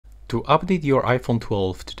To update your iPhone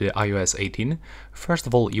 12 to the iOS 18, first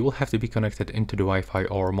of all, you will have to be connected into the Wi-Fi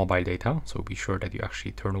or mobile data, so be sure that you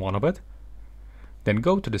actually turn one of it. Then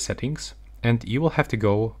go to the settings, and you will have to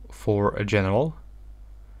go for a general.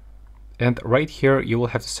 And right here, you will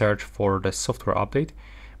have to search for the software update,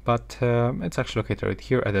 but it's actually located right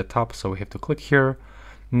here at the top, so we have to click here.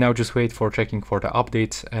 Now just wait for checking for the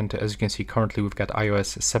updates, and as you can see, currently we've got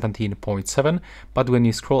iOS 17.7, but when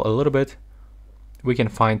you scroll a little bit, we can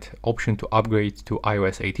find option to upgrade to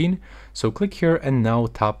iOS 18. So click here and now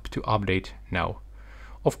tap to update now.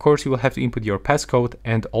 Of course, you will have to input your passcode,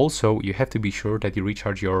 and also you have to be sure that you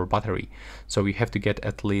recharge your battery. So you have to get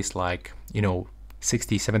at least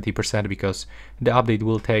 60-70%, because the update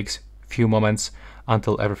will take few moments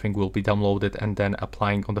until everything will be downloaded and then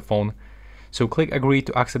applying on the phone. So click agree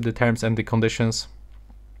to accept the terms and the conditions.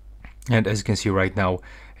 And as you can see right now,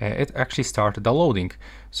 it actually started downloading.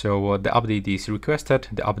 So the update is requested,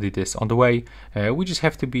 the update is on the way. We just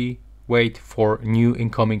have to wait for new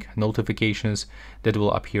incoming notifications that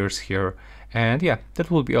will appear here. And yeah, that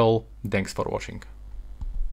will be all. Thanks for watching.